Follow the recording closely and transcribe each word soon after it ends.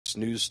Fox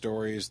News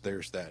stories.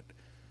 There's that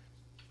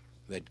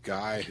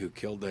guy who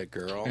killed that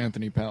girl,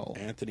 Anthony Powell.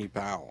 Anthony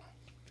Powell.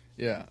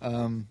 Yeah,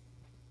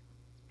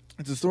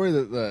 it's a story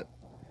that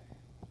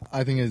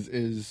I think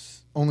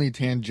is only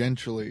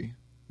tangentially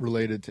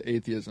related to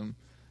atheism,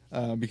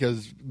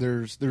 because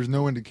there's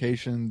no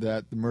indication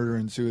that the murder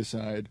and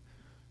suicide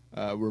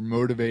were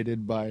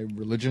motivated by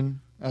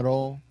religion at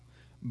all.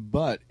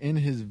 But in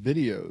his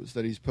videos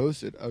that he's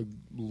posted, a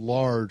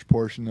large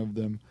portion of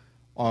them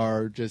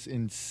are just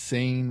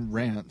insane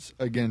rants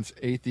against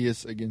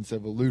atheists, against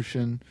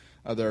evolution.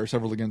 There are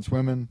several against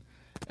women,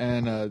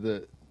 and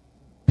the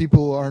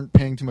people aren't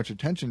paying too much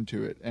attention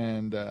to it,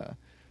 and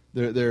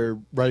they're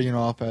writing it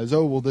off as,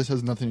 oh, well, this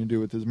has nothing to do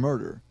with his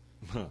murder.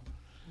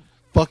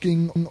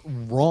 Fucking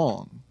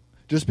wrong.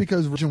 Just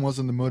because religion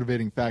wasn't the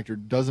motivating factor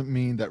doesn't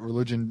mean that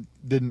religion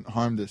didn't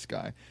harm this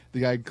guy. The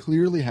guy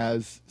clearly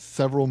has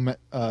several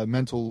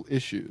mental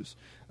issues.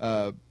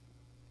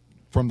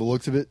 From the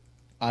looks of it,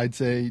 I'd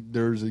say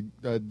there's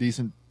a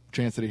decent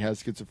chance that he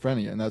has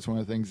schizophrenia, and that's one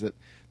of the things that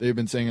they've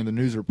been saying in the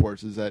news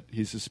reports, is that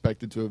he's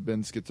suspected to have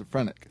been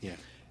schizophrenic. Yeah.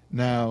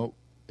 Now,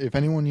 if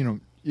anyone,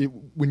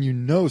 when you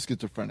know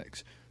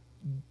schizophrenics,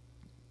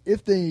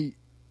 if they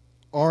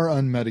are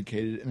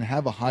unmedicated and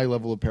have a high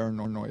level of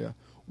paranoia,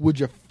 would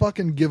you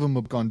fucking give them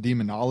a book on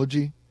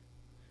demonology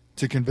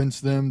to convince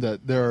them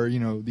that there are,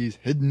 these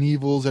hidden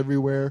evils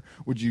everywhere?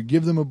 Would you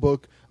give them a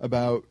book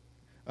about,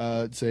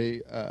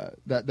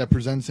 that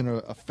presents in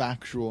a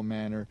factual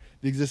manner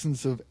the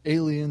existence of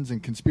aliens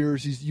and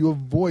conspiracies? You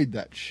avoid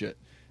that shit.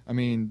 I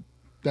mean,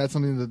 that's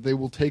something that they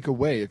will take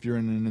away if you're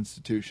in an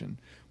institution.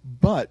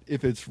 But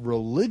if it's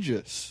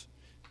religious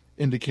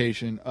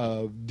indication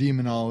of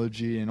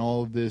demonology and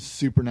all of this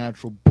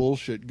supernatural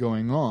bullshit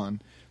going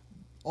on,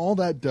 all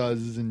that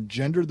does is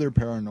engender their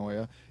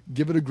paranoia,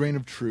 give it a grain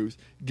of truth,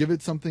 give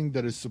it something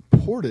that is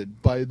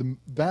supported by the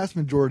vast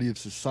majority of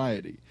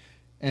society.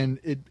 And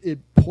it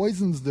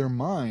poisons their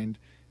mind,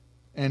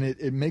 and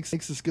it makes the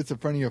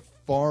schizophrenia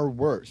far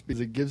worse,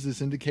 because it gives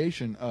this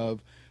indication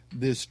of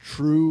this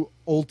true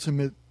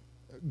ultimate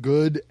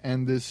good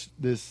and this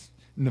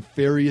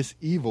nefarious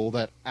evil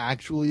that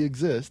actually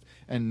exists,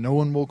 and no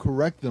one will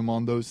correct them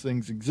on those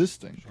things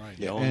existing. Right.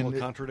 No one will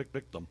contradict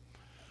them.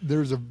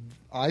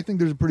 I think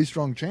there's a pretty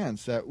strong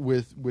chance that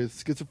with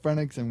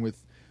schizophrenics and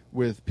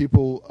with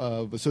people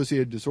of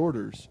associated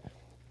disorders,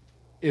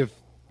 if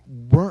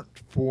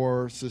weren't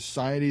for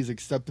society's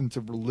acceptance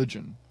of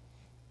religion,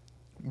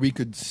 we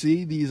could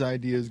see these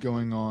ideas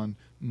going on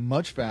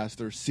much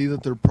faster, see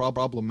that they're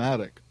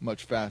problematic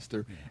much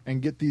faster,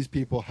 and get these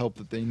people help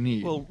that they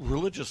need. Well,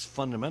 religious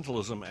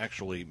fundamentalism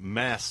actually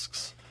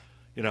masks,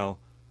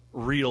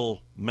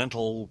 real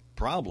mental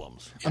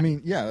problems. I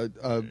mean, yeah,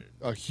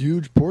 a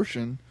huge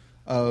portion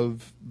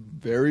of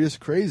various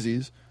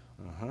crazies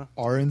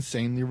are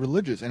insanely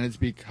religious, and it's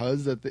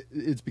because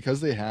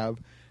they have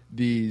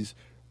these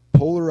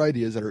polar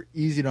ideas that are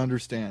easy to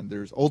understand.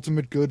 There's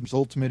ultimate good, there's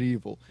ultimate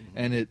evil,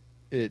 and it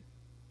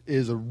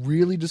is a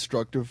really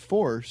destructive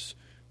force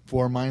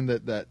for a mind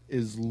that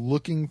is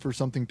looking for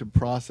something to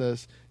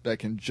process that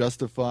can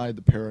justify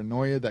the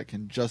paranoia, that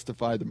can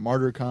justify the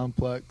martyr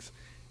complex.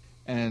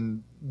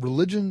 And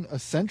religion,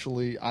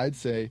 essentially, I'd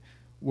say,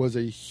 was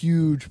a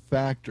huge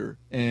factor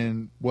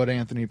in what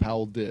Anthony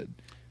Powell did.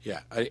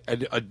 Yeah,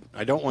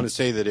 I don't want to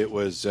say that it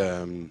was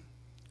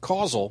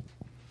causal,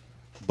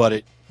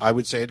 but I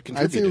would say it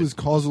contributed. I'd say it was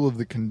causal of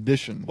the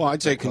condition. Well,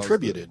 I'd say it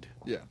contributed.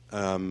 Yeah.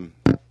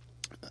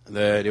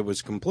 That it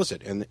was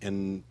complicit.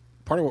 And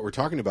part of what we're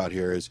talking about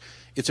here is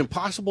it's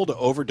impossible to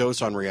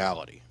overdose on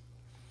reality.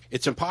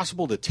 It's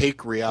impossible to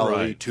take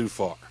reality too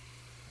far.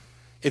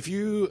 If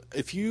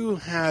you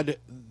had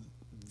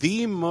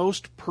the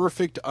most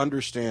perfect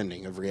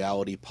understanding of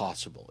reality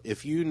possible,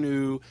 if you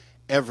knew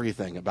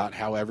everything about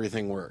how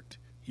everything worked,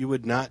 you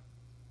would not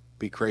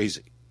be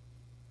crazy.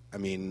 I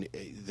mean,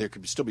 there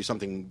could still be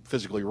something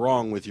physically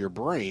wrong with your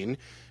brain.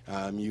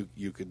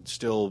 You could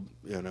still,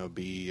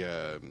 be,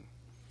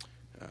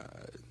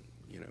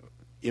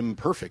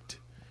 imperfect,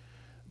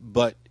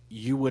 but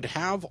you would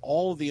have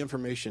all the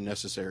information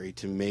necessary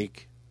to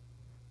make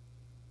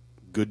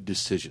good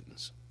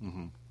decisions.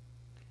 Mm-hmm.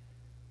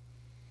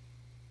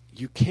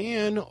 You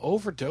can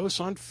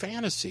overdose on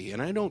fantasy,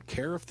 and I don't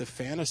care if the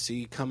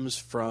fantasy comes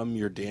from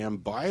your damn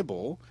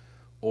Bible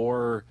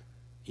or,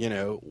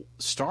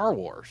 Star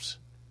Wars.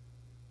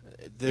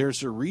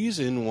 There's a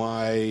reason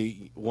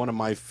why one of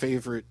my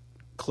favorite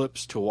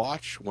clips to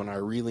watch when I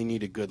really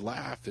need a good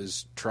laugh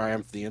is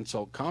Triumph the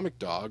Insult Comic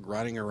Dog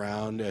running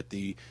around at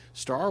the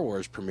Star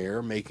Wars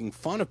premiere making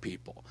fun of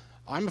people.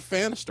 I'm a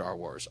fan of Star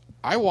Wars.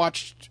 I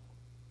watched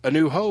A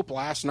New Hope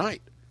last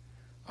night.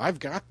 I've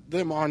got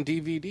them on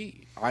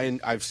DVD.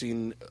 I've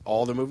seen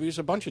all the movies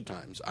a bunch of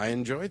times. I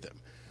enjoyed them.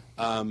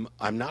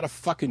 I'm not a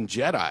fucking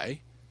Jedi.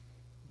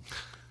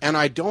 And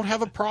I don't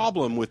have a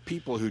problem with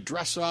people who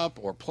dress up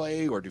or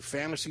play or do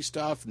fantasy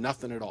stuff.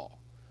 Nothing at all.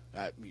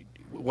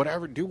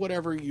 Do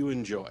whatever you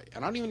enjoy.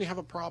 And I don't even have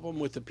a problem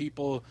with the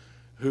people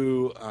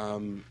who,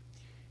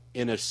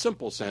 in a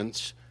simple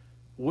sense,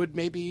 would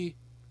maybe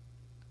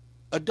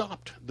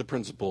adopt the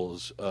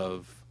principles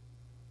of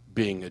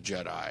being a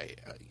Jedi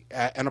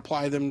and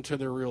apply them to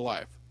their real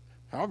life.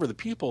 However, the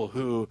people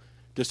who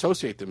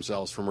dissociate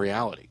themselves from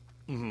reality,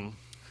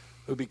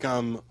 who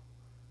become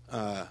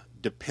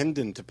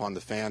dependent upon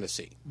the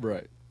fantasy,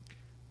 Right.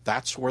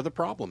 that's where the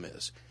problem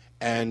is.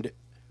 And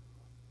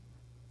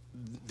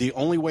the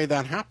only way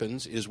that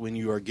happens is when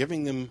you are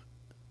giving them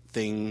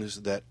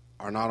things that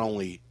are not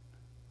only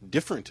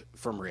different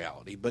from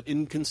reality, but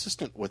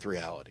inconsistent with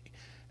reality.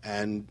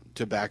 And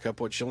to back up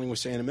what Schilling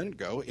was saying a minute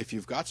ago, if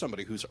you've got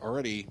somebody who's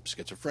already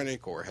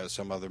schizophrenic or has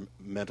some other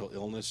mental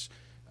illness,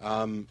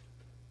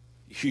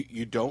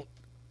 you don't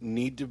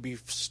need to be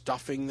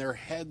stuffing their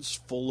heads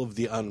full of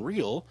the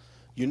unreal.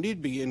 You need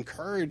to be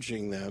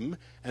encouraging them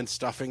and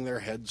stuffing their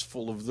heads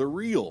full of the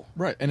real.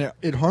 Right, and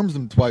it harms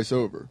them twice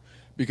over,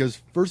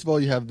 because first of all,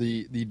 you have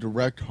the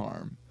direct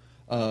harm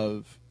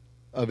of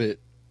it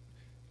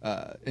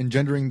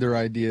engendering their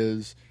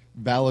ideas,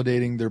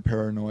 validating their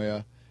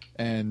paranoia,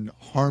 and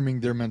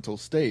harming their mental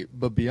state.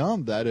 But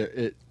beyond that,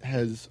 it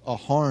has a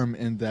harm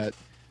in that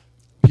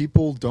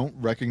people don't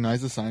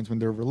recognize the signs when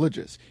they're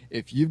religious.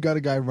 If you've got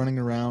a guy running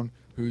around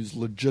who's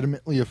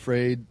legitimately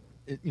afraid,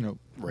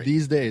 Right.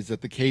 these days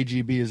that the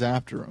KGB is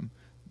after him,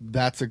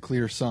 that's a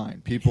clear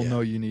sign. People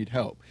know you need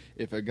help.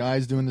 If a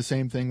guy's doing the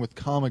same thing with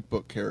comic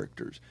book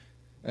characters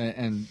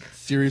and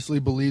seriously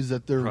believes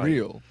that they're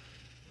real,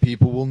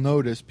 people will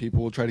notice,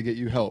 people will try to get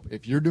you help.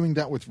 If you're doing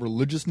that with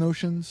religious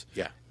notions,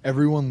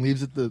 everyone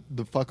leaves it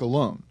the fuck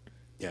alone.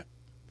 Yeah.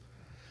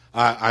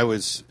 I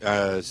was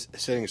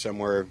sitting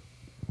somewhere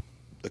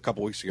a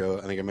couple weeks ago,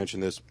 I think I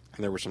mentioned this,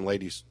 and there were some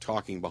ladies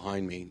talking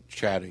behind me,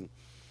 chatting.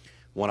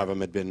 One of them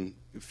had been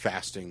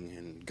fasting,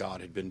 and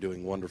God had been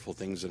doing wonderful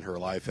things in her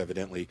life,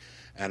 evidently.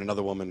 And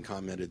another woman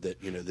commented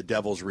that, the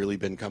devil's really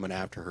been coming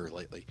after her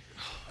lately.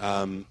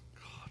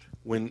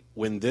 When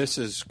this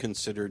is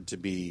considered to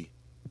be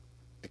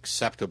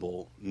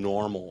acceptable,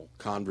 normal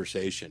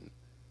conversation,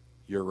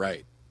 you're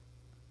right.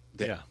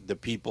 The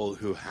people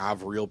who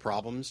have real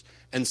problems,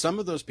 and some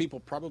of those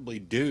people probably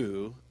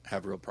do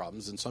have real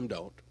problems, and some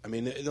don't. I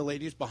mean, the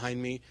ladies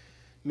behind me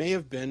may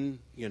have been,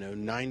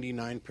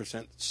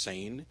 99%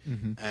 sane,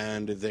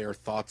 and their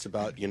thoughts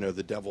about,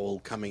 the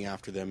devil coming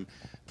after them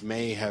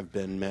may have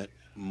been meant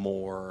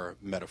more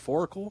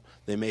metaphorical.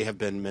 They may have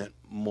been meant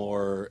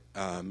more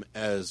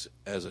as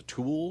a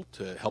tool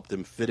to help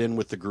them fit in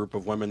with the group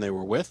of women they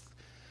were with.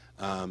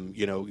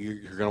 You're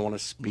going to want to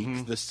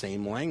speak the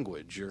same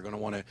language. You're going to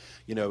want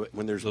to,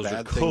 when there's those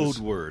bad are code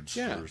things, words.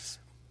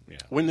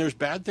 When there's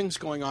bad things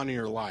going on in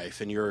your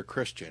life and you're a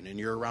Christian and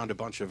you're around a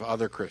bunch of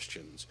other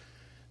Christians,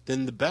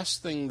 then the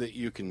best thing that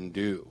you can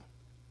do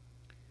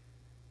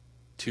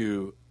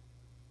to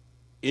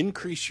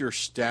increase your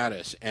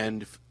status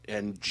and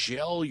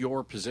gel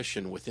your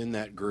position within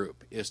that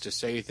group is to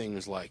say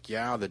things like,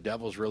 yeah, the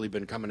devil's really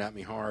been coming at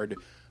me hard,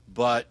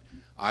 but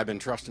I've been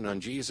trusting on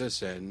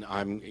Jesus, and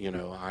I'm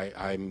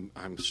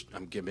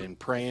giving,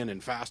 praying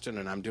and fasting,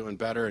 and I'm doing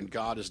better, and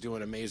God is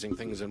doing amazing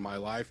things in my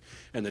life,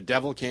 and the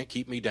devil can't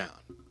keep me down.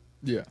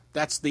 Yeah.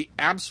 That's the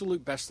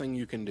absolute best thing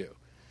you can do,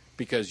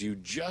 because you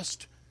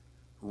just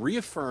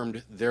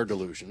reaffirmed their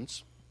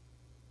delusions,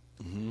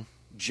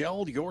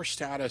 gelled your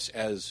status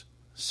as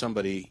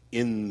somebody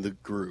in the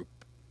group,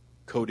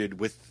 coded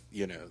with,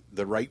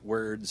 the right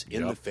words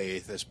in the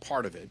faith as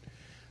part of it,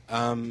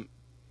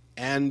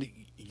 and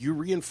you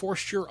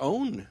reinforced your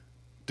own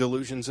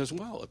delusions as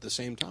well at the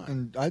same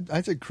time. And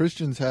I'd say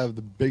Christians have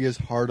the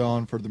biggest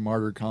hard-on for the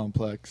martyr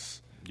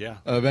complex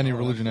of any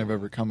religion I've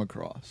ever come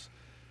across.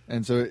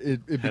 And so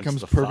it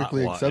becomes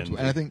perfectly acceptable.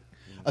 And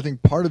I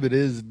think part of it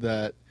is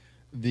that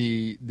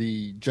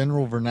the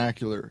general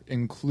vernacular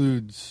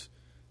includes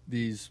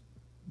these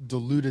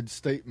diluted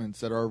statements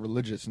that are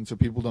religious, and so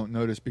people don't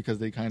notice because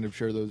they kind of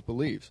share those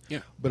beliefs.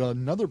 Yeah. But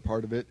another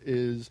part of it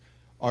is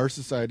our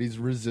society's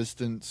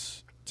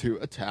resistance to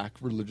attack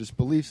religious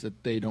beliefs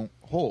that they don't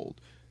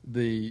hold.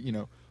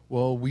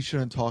 Well, we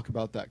shouldn't talk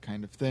about that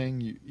kind of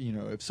thing.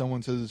 If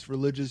someone says it's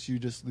religious, you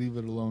just leave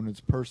it alone. It's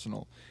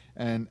personal.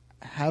 And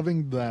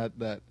having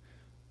that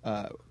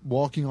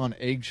walking on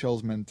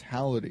eggshells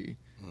mentality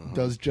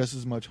does just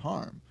as much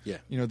harm. Yeah.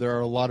 There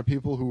are a lot of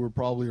people who were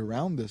probably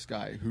around this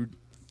guy who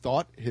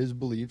thought his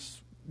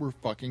beliefs were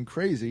fucking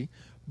crazy,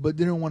 but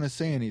didn't want to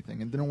say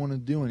anything and didn't want to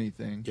do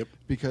anything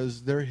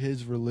because they're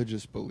his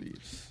religious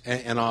beliefs.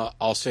 And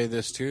I'll say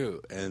this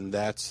too, and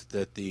that's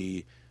that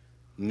the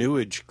New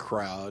Age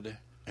crowd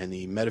and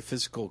the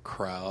metaphysical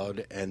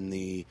crowd and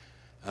the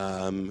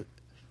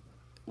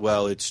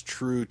it's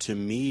true to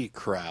me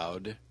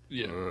crowd,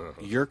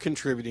 you're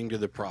contributing to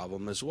the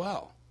problem as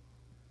well.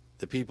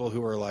 The people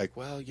who are like,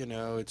 well,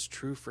 it's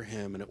true for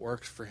him and it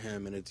works for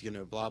him and it's,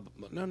 blah,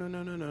 blah, blah.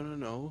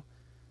 No.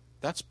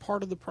 That's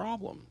part of the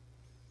problem.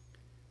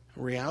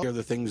 Reality are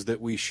the things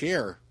that we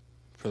share,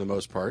 for the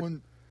most part.